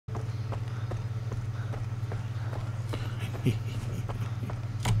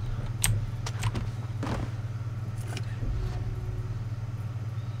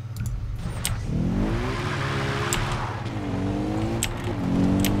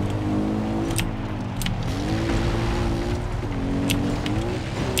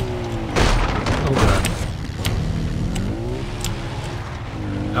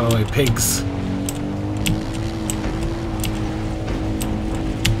pigs.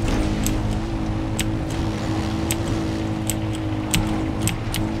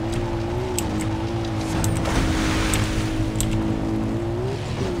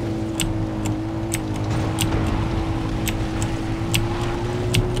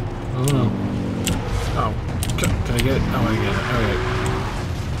 Oh no. Oh, can I get it? Oh, I get it. Alright.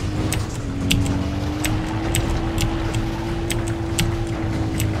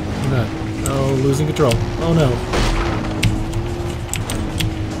 Oh, losing control. Oh no.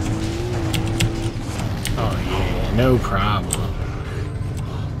 Oh yeah, no problem.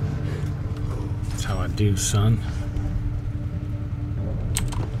 That's how I do, son.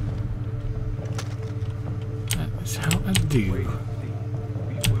 That is how I do.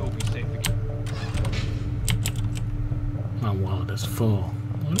 My wallet is full.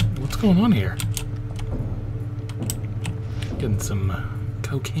 What's going on here? Getting some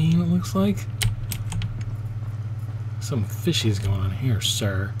cocaine, it looks like. Some fishy's going on here,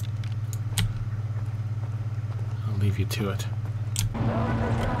 sir. I'll leave you to it.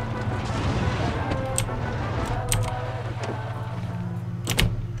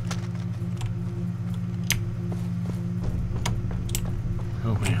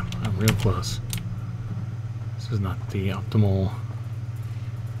 Oh man, I'm real close. This is not the optimal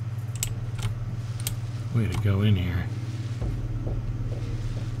way to go in here.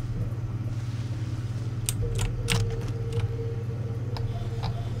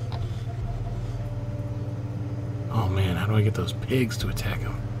 Oh man, how do I get those pigs to attack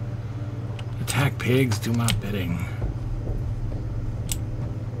him? Attack pigs, do my bidding.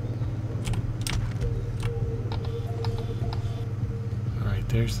 Alright,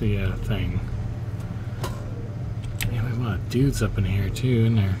 there's the thing. Man, there's a lot of dudes up in here too,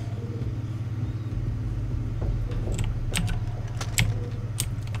 isn't there?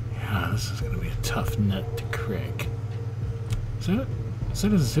 Yeah, this is gonna be a tough nut to crack. Is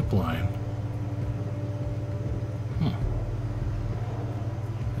that a zip line? That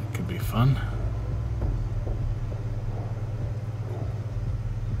could be fun.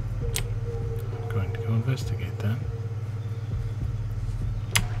 I'm going to go investigate that.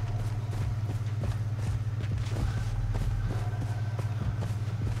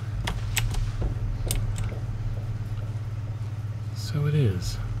 So it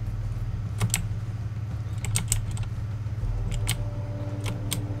is.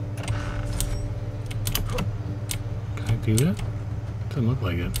 Can I do that? Doesn't look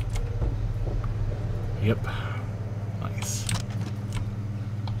like it. Yep. Nice.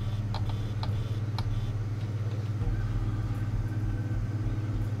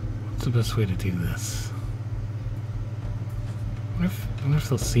 What's the best way to do this? I wonder if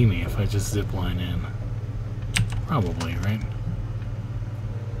they'll see me if I just zip line in. Probably, right?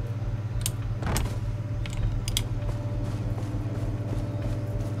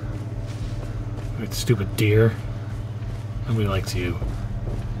 That stupid deer. Nobody likes you.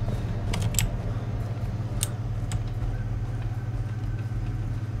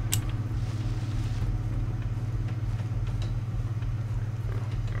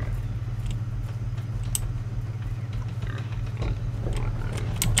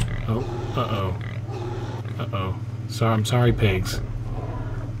 Oh, uh-oh. Uh-oh. I'm sorry, pigs.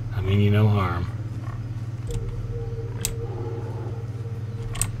 I mean you no harm.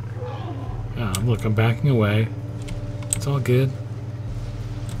 Look, I'm backing away. It's all good.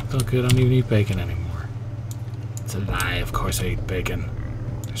 It's all good. I don't even eat bacon anymore. It's a lie. Of course I eat bacon.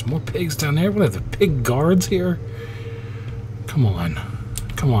 There's more pigs down there. What are the pig guards here? Come on.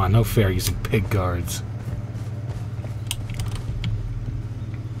 Come on. No fair using pig guards.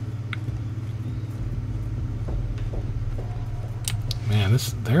 Man,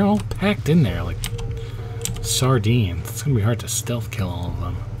 they're all packed in there like sardines. It's gonna be hard to stealth kill all of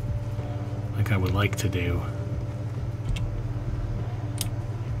them. Like I would like to do.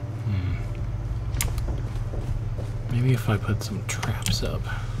 Maybe if I put some traps up.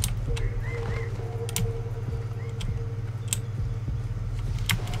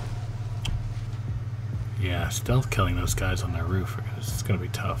 Yeah, stealth killing those guys on their roof is gonna be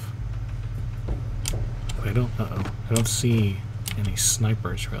tough. I don't see any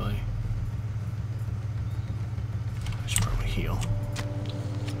snipers really. I should probably heal.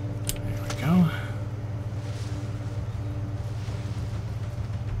 Go.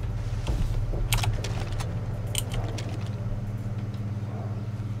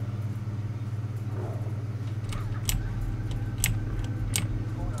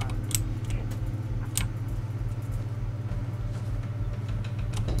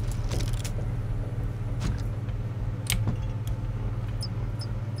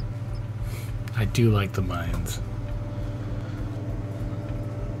 do like the mines.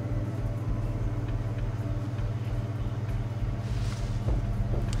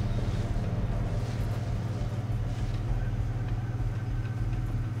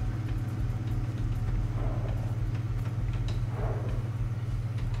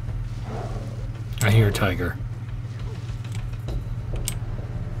 I hear a tiger.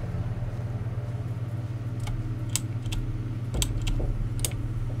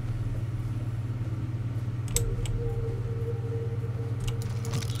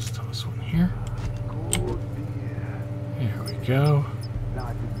 Just toss one here. Here we go.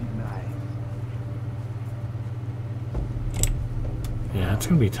 Yeah, it's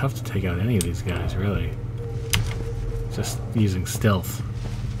gonna be tough to take out any of these guys, really. Just using stealth.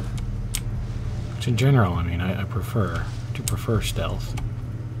 Which in general, I mean, I prefer. I do prefer stealth.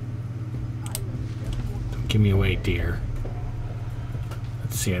 Don't give me away, dear.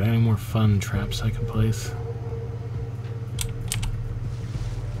 Let's see, are there any more fun traps I can place?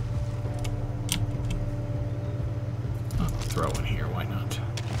 I'll throw one here, why not?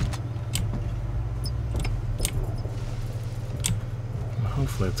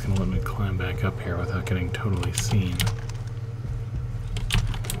 Hopefully it's going to let me climb back up here without getting totally seen.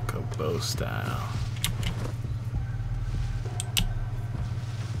 Go bow style.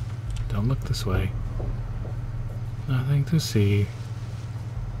 Don't look this way. Nothing to see.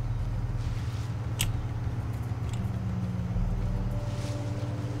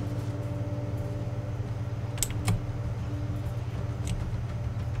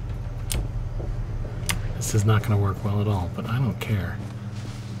 This is not going to work well at all, but I don't care.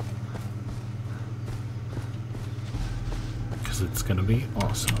 Because it's going to be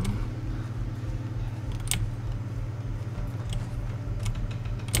awesome.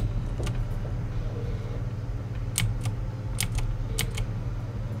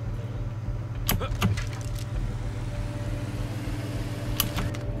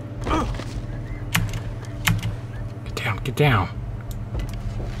 Get down.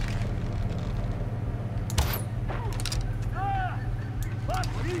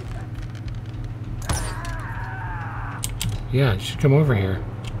 Yeah, you should come over here.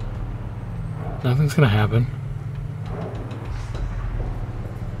 Nothing's gonna happen.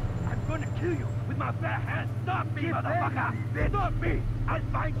 I'm gonna kill you with my bare hands. Stop me, motherfucker! Stop me! I'll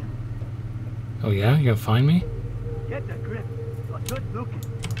find you. Oh yeah? You gonna find me? Get the grip. You're good looking.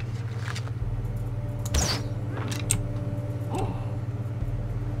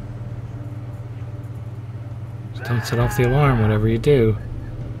 Just don't set off the alarm, whatever you do.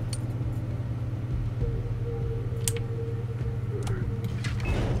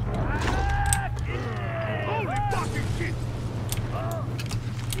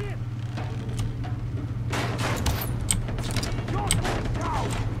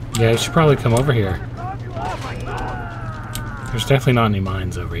 Yeah, you should probably come over here. There's definitely not any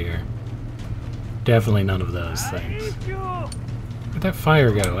mines over here. Definitely none of those things. Where'd that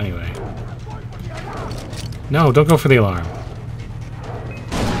fire go, anyway? No, don't go for the alarm.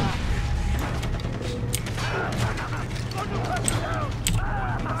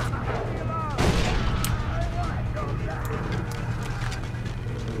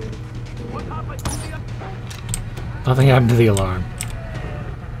 Nothing happened to the alarm.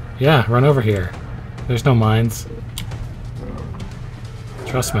 Yeah, run over here. There's no mines.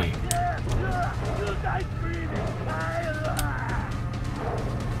 Trust me.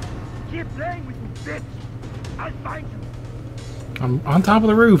 Keep playing with me, bitch. I'll find you. I'm on top of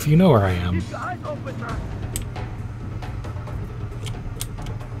the roof. You know where I am. Keep your eyes open, man.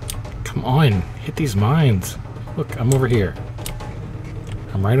 Come on. Hit these mines. Look, I'm over here.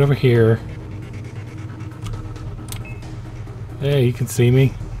 I'm right over here. Hey, you can see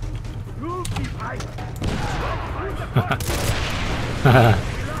me. You keep hiding.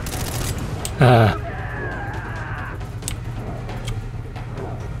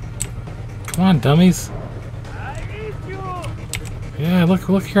 Come on, dummies. I need you. Yeah, look,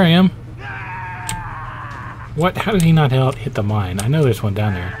 here I am. What? How did he not hit the mine? I know there's one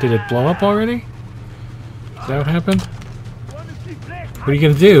down there. Did it blow up already? Is that what happened? What are you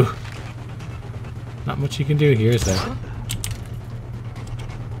gonna do? Not much you can do here, is there?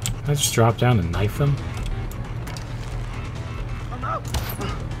 I just drop down and knife them?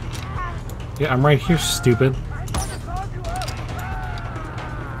 Yeah, I'm right here, stupid.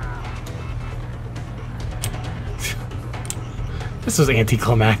 This was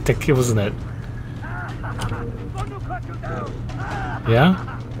anticlimactic, wasn't it?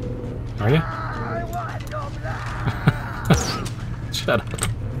 Yeah? Are you? Shut up.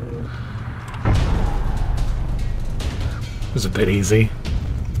 It was a bit easy.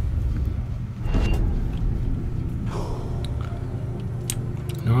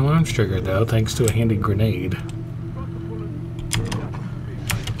 No alarms triggered though, thanks to a handy grenade.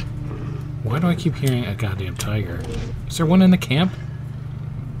 Why do I keep hearing a goddamn tiger? Is there one in the camp?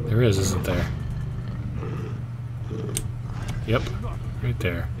 There is, isn't there? Yep, right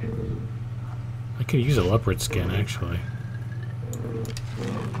there. I could use a leopard skin, actually.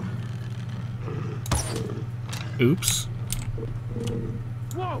 Oops.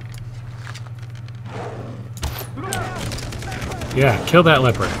 Yeah, kill that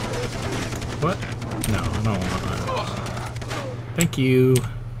leopard. What? No, I don't want that. Thank you.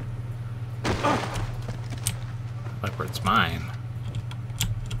 Leopard's mine.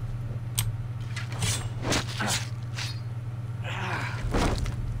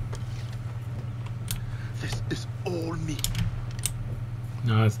 This is all me.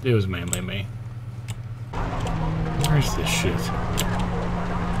 No, it was mainly me. Where's this shit?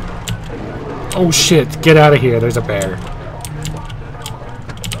 Oh shit, get out of here, there's a bear.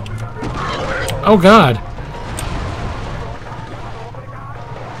 Oh god!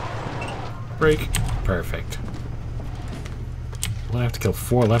 Break. Perfect. Will I have to kill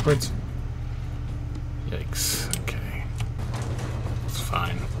 4 leopards? Yikes. Okay. It's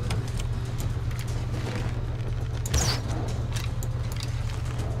fine.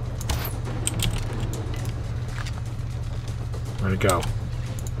 Where'd it go?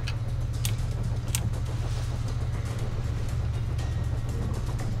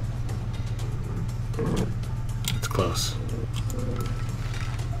 It's close.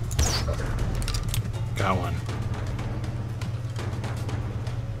 Got one.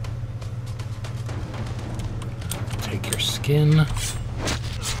 Take your skin.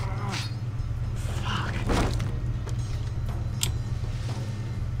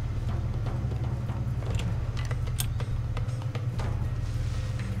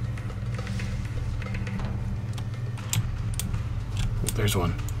 There's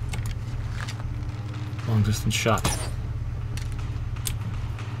one. Long distance shot.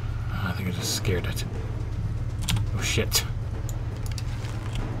 I think I just scared it. Oh shit.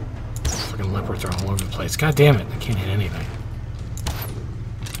 Fucking leopards are all over the place. God damn it, I can't hit anything.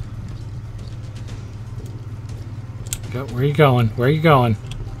 Go, where are you going? Where are you going?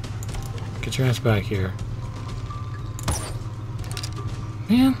 Get your ass back here.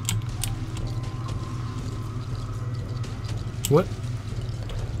 Man. What?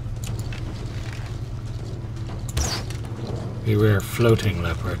 Beware floating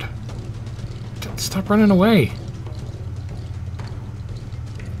leopard. Stop running away.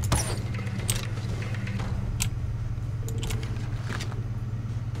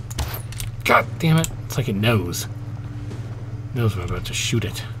 God damn it. It's like it knows. It knows I'm about to shoot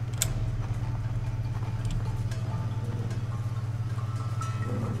it.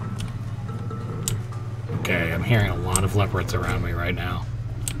 Okay, I'm hearing a lot of leopards around me right now.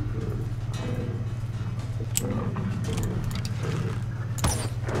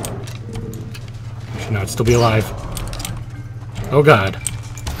 Should not still be alive. Oh god.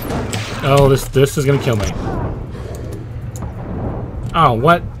 Oh, this is gonna kill me. Oh,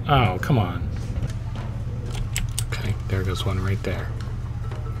 what? Oh, come on. Okay, there goes one right there.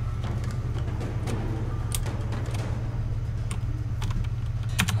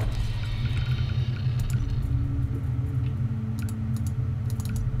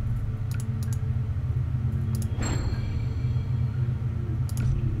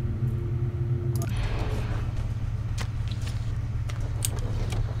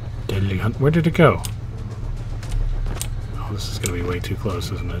 Deadly hunt. Where did it go? Oh, this is going to be way too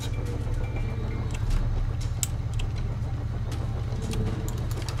close, isn't it?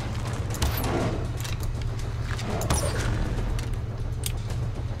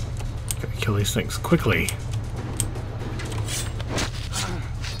 Gotta kill these things quickly.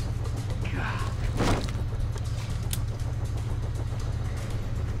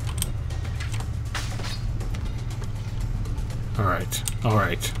 Alright,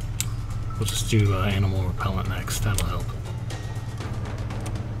 alright. We'll just do animal repellent next. That'll help.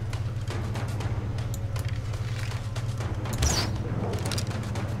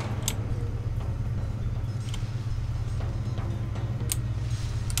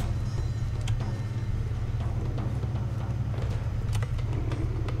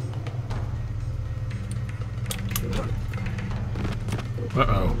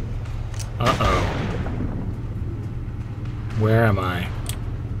 Uh-oh. Uh-oh. Where am I?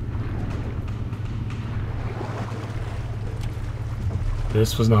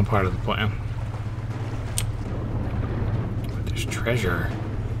 This was not part of the plan. But there's treasure.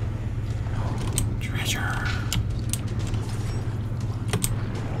 Treasure.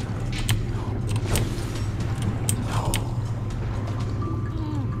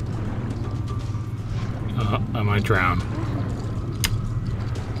 I might drown.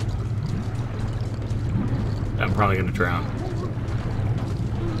 I'm probably gonna drown.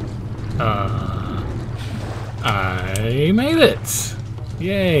 I made it!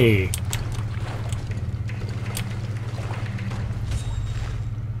 Yay!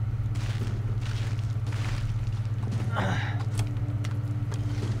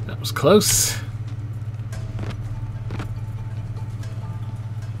 That was close.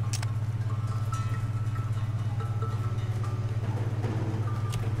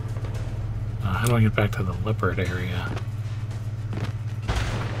 How do I get back to the leopard area?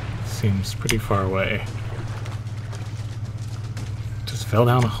 Seems pretty far away. Just fell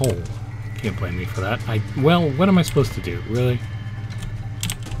down a hole. Can't blame me for that. Well, what am I supposed to do? Really?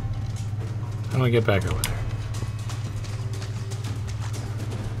 How do I get back over there?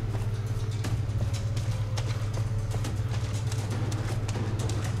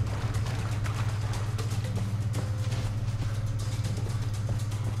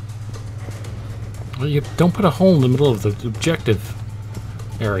 Well, you don't put a hole in the middle of the objective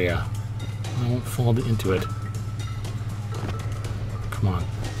area. I won't fall into it. Come on.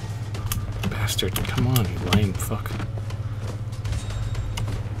 Bastard. Come on, you lame fuck.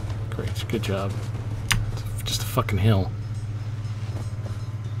 Great. Good job. It's just a fucking hill.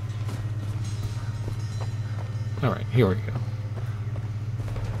 Alright, here we go.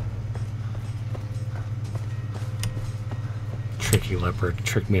 Tricky leopard.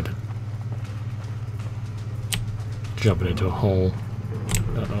 Tricked me to jumping into a hole.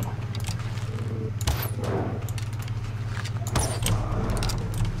 Uh-oh.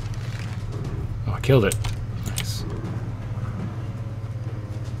 Oh, I killed it. Nice.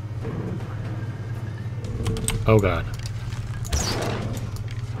 Oh god.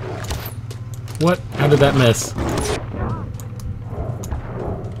 What? How did that miss?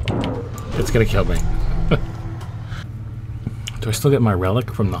 It's gonna kill me. Do I still get my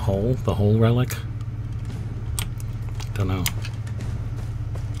relic from the hole? The hole relic? Don't know.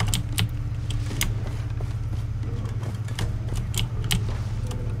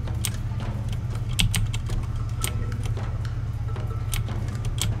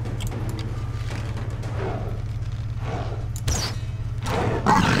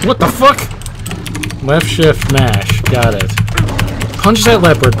 What the fuck? Left shift mash. Got it. Punch that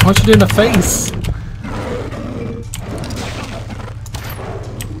leopard. Punch it in the face.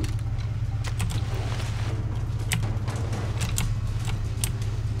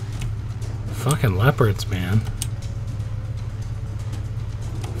 Fucking leopards, man.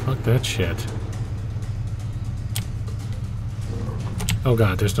 Fuck that shit. Oh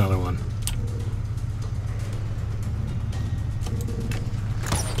god, there's another one.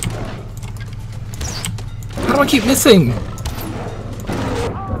 How do I keep missing?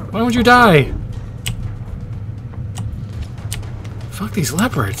 Why don't you die? Fuck these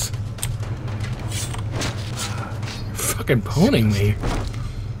leopards. Fucking poning me.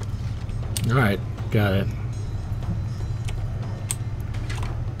 Alright, got it.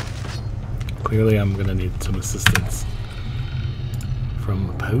 Clearly I'm gonna need some assistance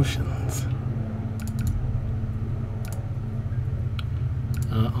from potions.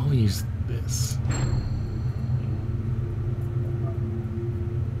 I'll use this.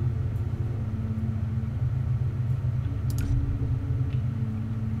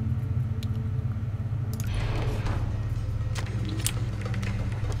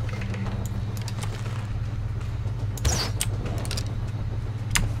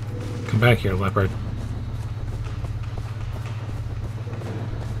 Come back here, leopard.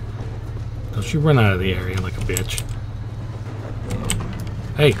 Don't you run out of the area like a bitch.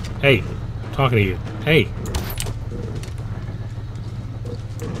 Hey, hey, I'm talking to you. Hey.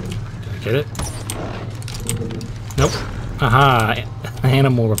 Did I get it? Nope. Aha!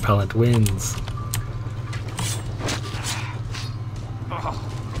 Animal repellent wins.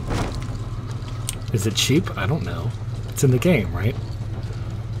 Is it cheap? I don't know. It's in the game, right?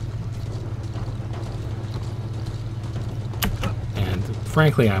 And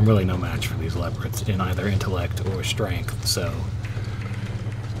frankly, I'm really no match for these leopards in either intellect or strength, so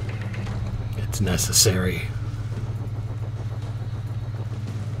it's necessary.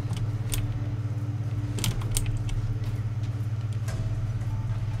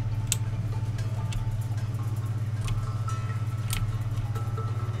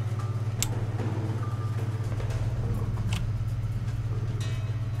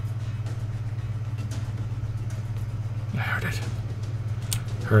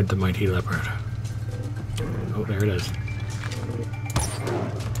 Heard the mighty leopard. Oh, there it is.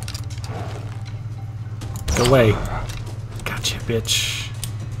 Go away. Gotcha, bitch.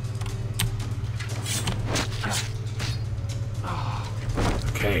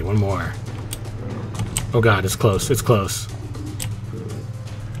 Okay, one more. Oh god, it's close. It's close.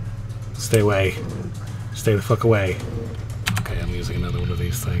 Stay away. Stay the fuck away. Okay, I'm using another one of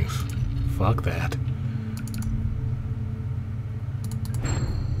these things. Fuck that.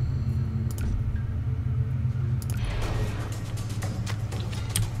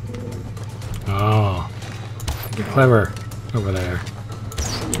 Oh. You're clever over there.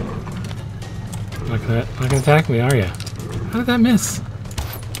 Not gonna attack me, are you? How did that miss?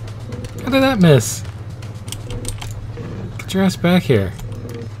 How did that miss? Get your ass back here.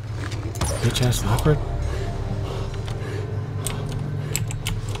 Bitch ass leopard.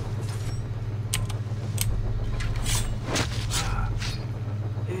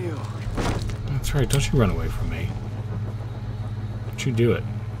 Ew. That's right, don't you run away from me. Don't you do it.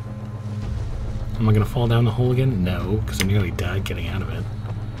 Am I gonna fall down the hole again? No, because I nearly died getting out of it.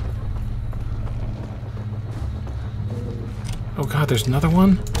 Oh god, there's another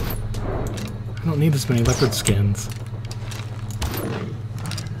one? I don't need this many leopard skins.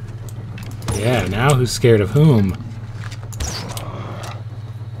 Yeah, now who's scared of whom?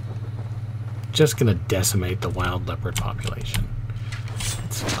 Just gonna decimate the wild leopard population.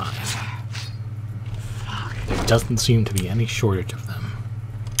 It's fine. There doesn't seem to be any shortage of them.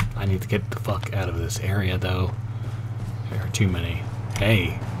 I need to get the fuck out of this area, though. There are too many.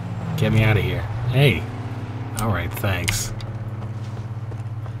 Hey, get me out of here. Hey. Alright, thanks.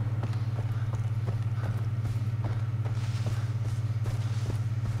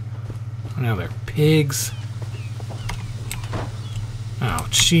 Oh, now they're pigs. Oh,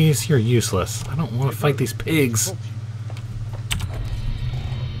 jeez, you're useless. I don't want to fight these pigs.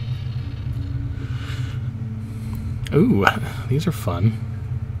 Ooh, these are fun.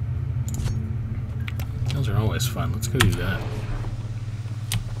 Those are always fun. Let's go do that.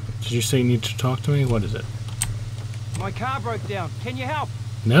 Did you say you need to talk to me? What is it? My car broke down. Can you help?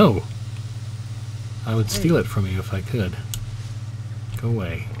 No. I would steal it from you if I could. Go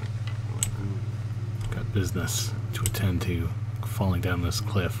away. Got business to attend to. Falling down this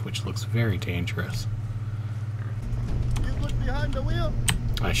cliff, which looks very dangerous. You look behind the wheel?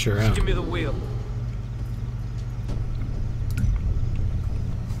 I sure am. Give me the wheel.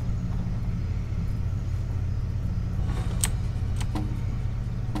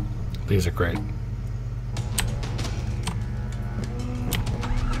 These are great.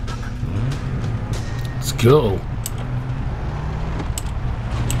 Let's go.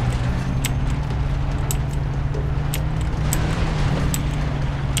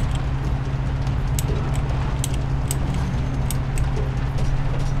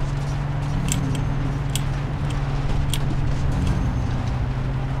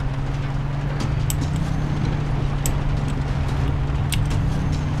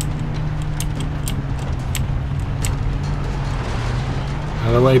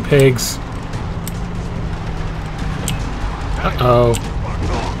 Out of the way, pigs. Uh-oh.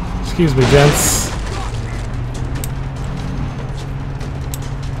 Excuse me, gents.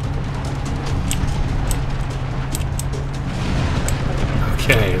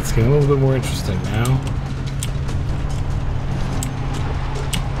 Okay, it's getting a little bit more interesting now.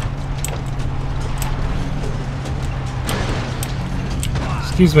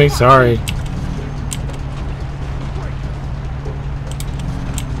 Excuse me, sorry.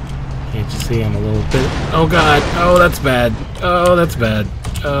 Can't you see I'm a little bit... Oh god! Oh, that's bad! Oh, that's bad.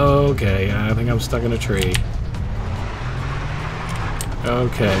 Okay, I think I'm stuck in a tree.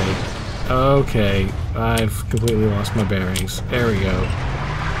 Okay. Okay. I've completely lost my bearings. There we go.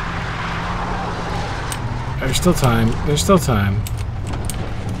 There's still time. There's still time.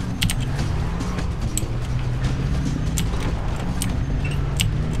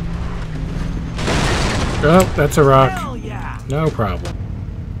 Oh, that's a rock. Hell yeah. No problem.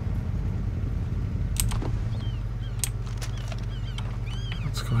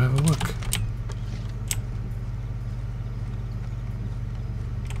 Let's go have a look.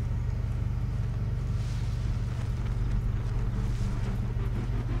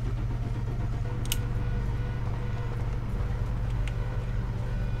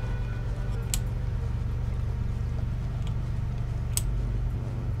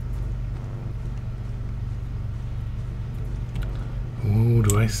 Ooh,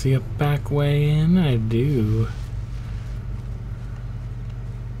 do I see a back way in? I do.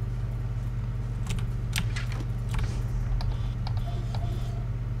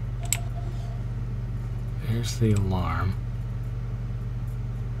 There's the alarm.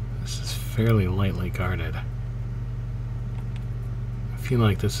 This is fairly lightly guarded. I feel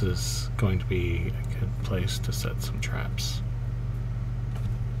like this is going to be a good place to set some traps.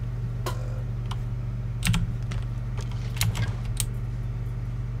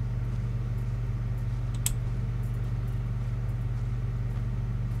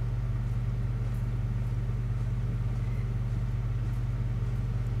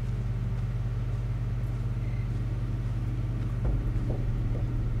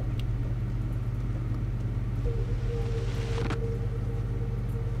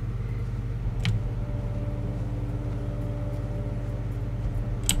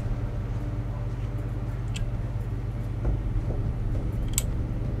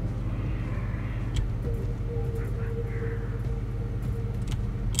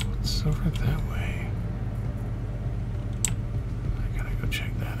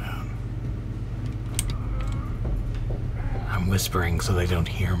 whispering so they don't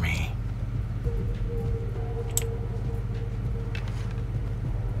hear me.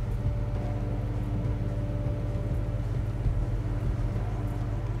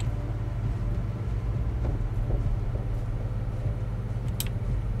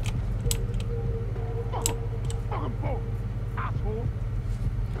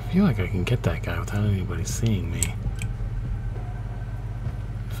 I feel like I can get that guy without anybody seeing me.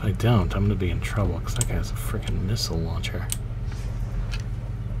 If I don't, I'm gonna be in trouble because that guy has a freaking missile launcher.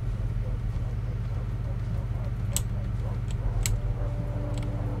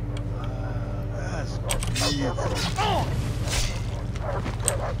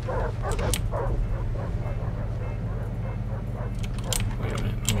 Wait a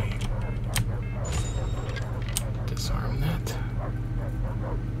minute, let me disarm that.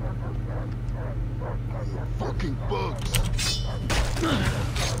 Fucking bugs.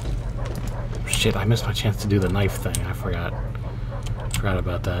 Shit, I missed my chance to do the knife thing. I forgot. Forgot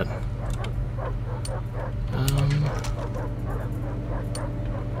about that.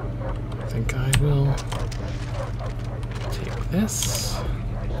 I think I will take this.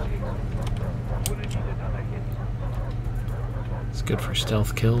 It's good for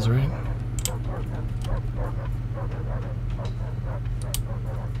stealth kills, right?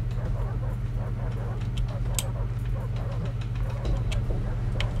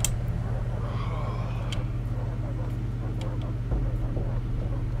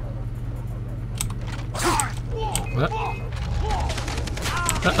 What?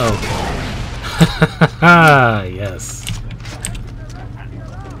 Uh-oh. Yes.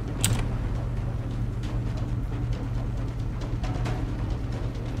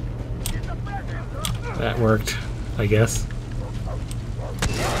 That worked, I guess.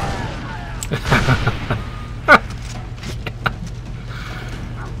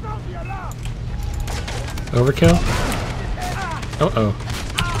 Overkill? Uh-oh.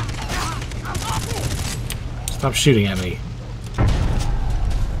 Stop shooting at me.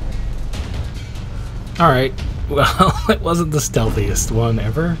 Alright, well, it wasn't the stealthiest one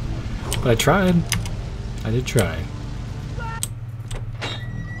ever, but I tried. I did try.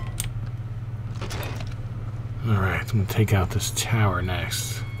 Alright, I'm gonna take out this tower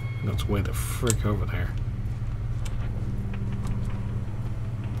next. That's way the frick over there.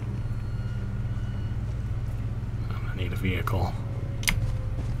 I'm gonna need a vehicle.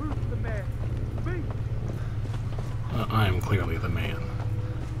 Who's the man? Me. I am clearly the man.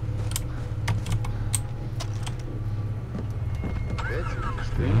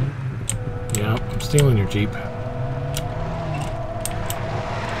 Yeah, I'm stealing your Jeep.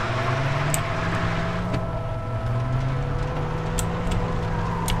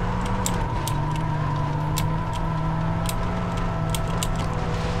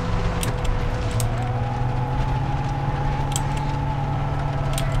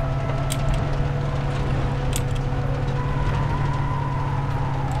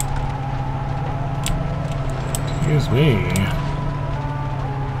 Excuse me.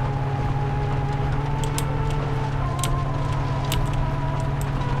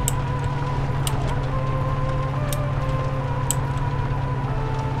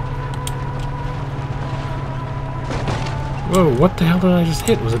 Whoa, what the hell did I just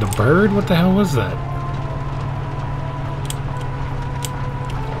hit? Was it a bird? What the hell was that?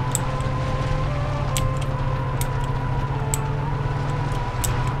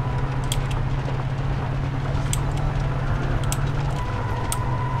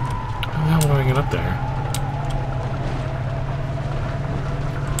 How the hell do I get up there?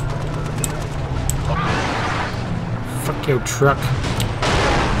 Fuck your truck.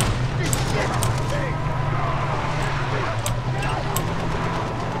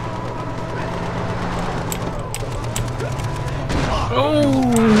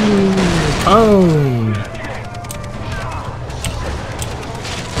 Oh!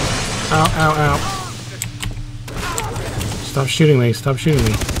 Ow, ow, ow. Stop shooting me, stop shooting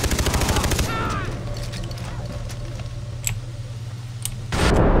me.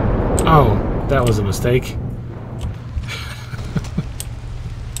 Oh, that was a mistake.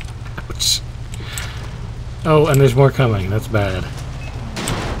 Ouch. Oh, and there's more coming, that's bad.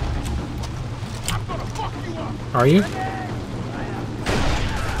 Are you?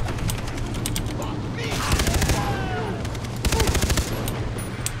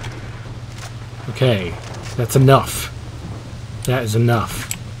 Okay, that's enough. That is enough.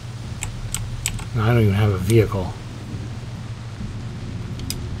 Now, I don't even have a vehicle.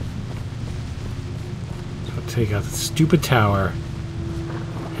 So I'll take out the stupid tower.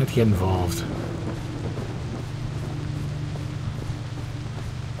 I have to get involved.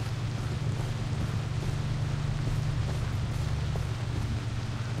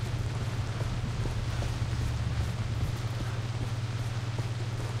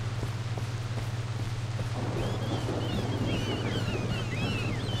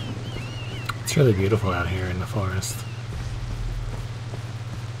 It's really beautiful out here in the forest.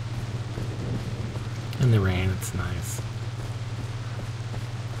 In the rain, it's nice.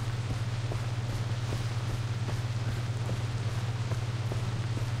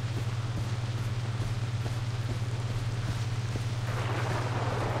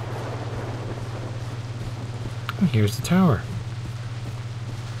 And here's the tower.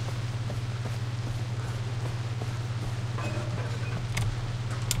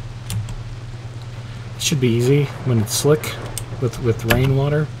 It should be easy when it's slick with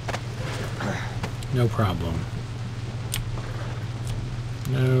rainwater. No problem.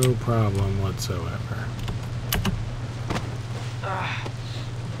 No problem whatsoever.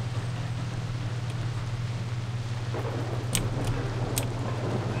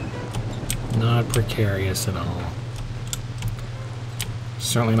 Not precarious at all.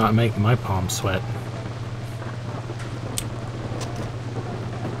 Certainly not making my palms sweat.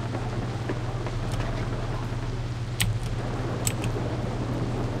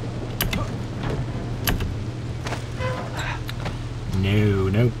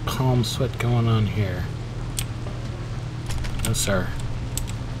 No palm sweat going on here. No, sir.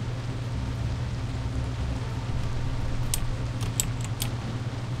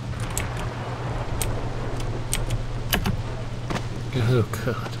 Oh,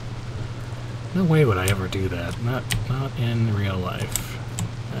 God. No way would I ever do that. Not in real life.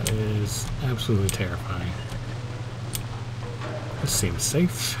 That is absolutely terrifying. This seems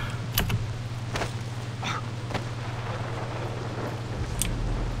safe.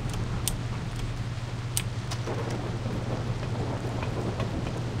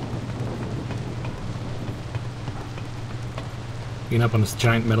 Being up on this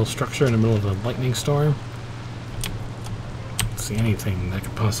giant metal structure in the middle of a lightning storm. Don't see anything that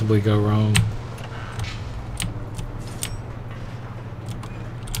could possibly go wrong.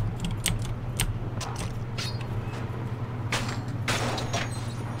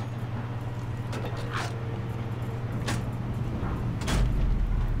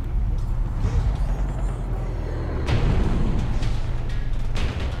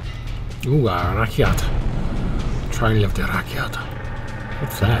 Ooh, Rakyat. Trial of the Rakyat.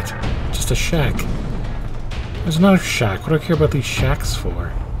 What's that? Just a shack. There's not a shack. What do I care about these shacks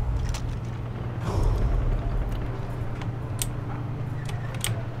for?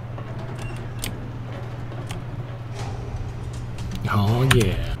 Oh,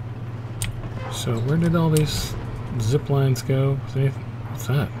 yeah. So, where did all these zip lines go? What's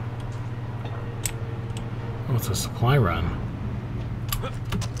that? Oh, it's a supply run.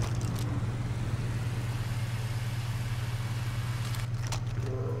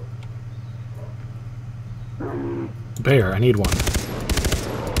 Bear, I need one.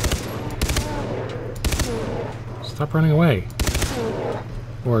 Stop running away.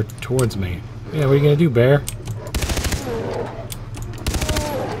 Or towards me. Yeah, what are you gonna do, bear?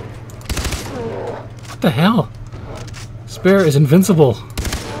 What the hell? This bear is invincible.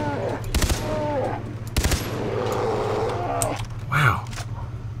 Wow.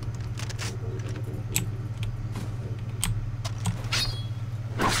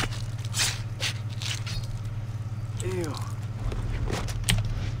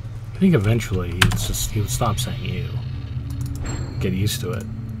 I think eventually he would stop saying ew. Get used to it.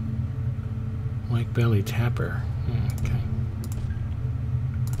 White belly tapper. Okay.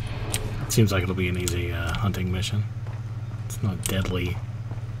 It seems like it'll be an easy hunting mission. It's not deadly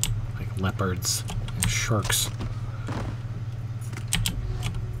like leopards and sharks.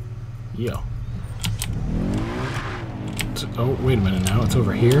 Yo. Oh, wait a minute now. It's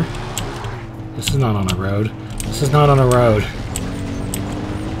over here? This is not on a road. This is not on a road.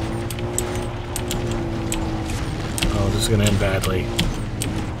 Oh, this is gonna end badly.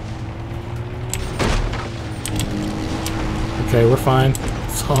 Okay, we're fine.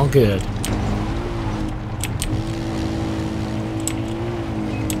 It's all good.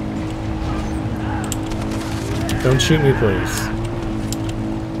 Don't shoot me, please.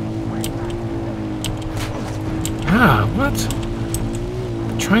 Ah, what?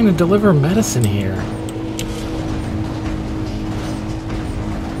 I'm trying to deliver medicine here.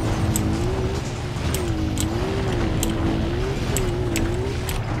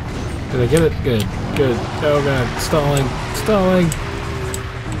 Did I get it? Good, good. Oh god, stalling, stalling.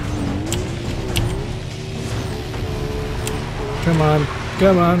 Come on,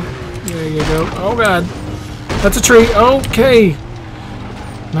 come on. There you go. Oh god. That's a tree. Okay.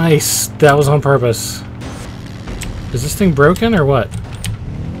 Nice. That was on purpose. Is this thing broken or what?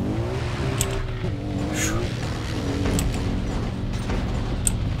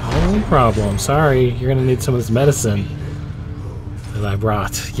 No problem. Sorry. You're going to need some of this medicine that I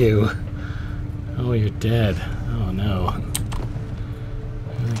brought you. Oh, you're dead. Oh no.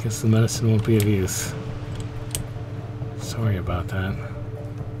 I guess the medicine won't be of use. Sorry about that.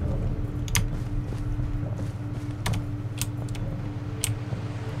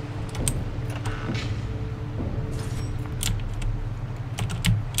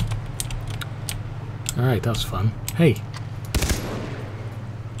 Alright, that was fun. Hey!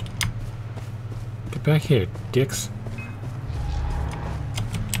 Get back here, dicks.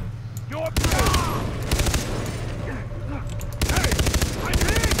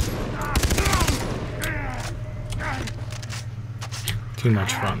 Too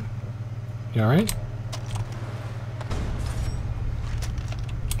much fun. You alright?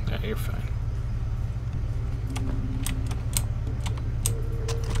 Yeah, you're fine.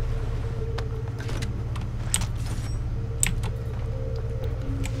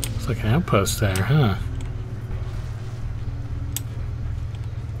 Looks like an outpost there, huh?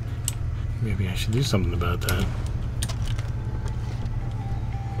 Maybe I should do something about that.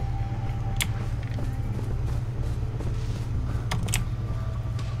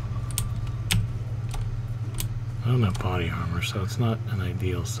 I don't have body armor, so it's not an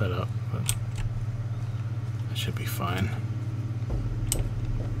ideal setup, but that should be fine.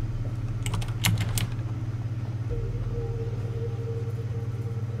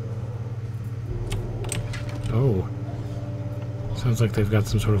 Oh. Sounds like they've got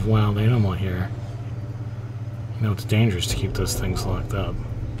some sort of wild animal here. You know, it's dangerous to keep those things locked up.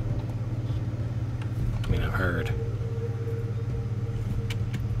 I mean, I've heard.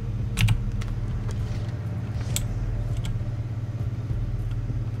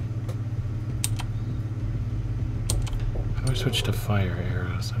 How do I switch to fire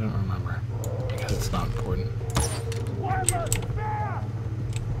arrows? I don't remember. Because it's not important.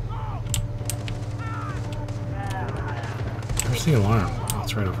 Where's the alarm? Oh,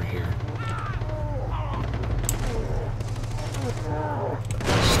 it's right over here.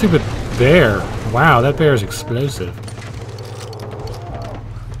 Stupid bear! Wow, that bear is explosive.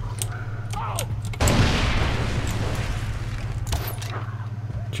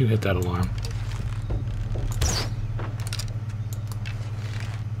 Did you hit that alarm?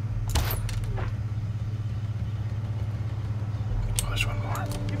 Oh, there's one more.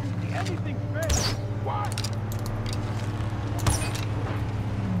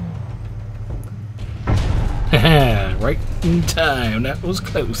 Right in time. That was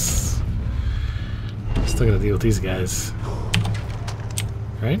close. Still gotta deal with these guys.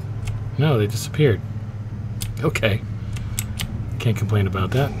 Right? No, they disappeared. Okay. Can't complain about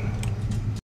that.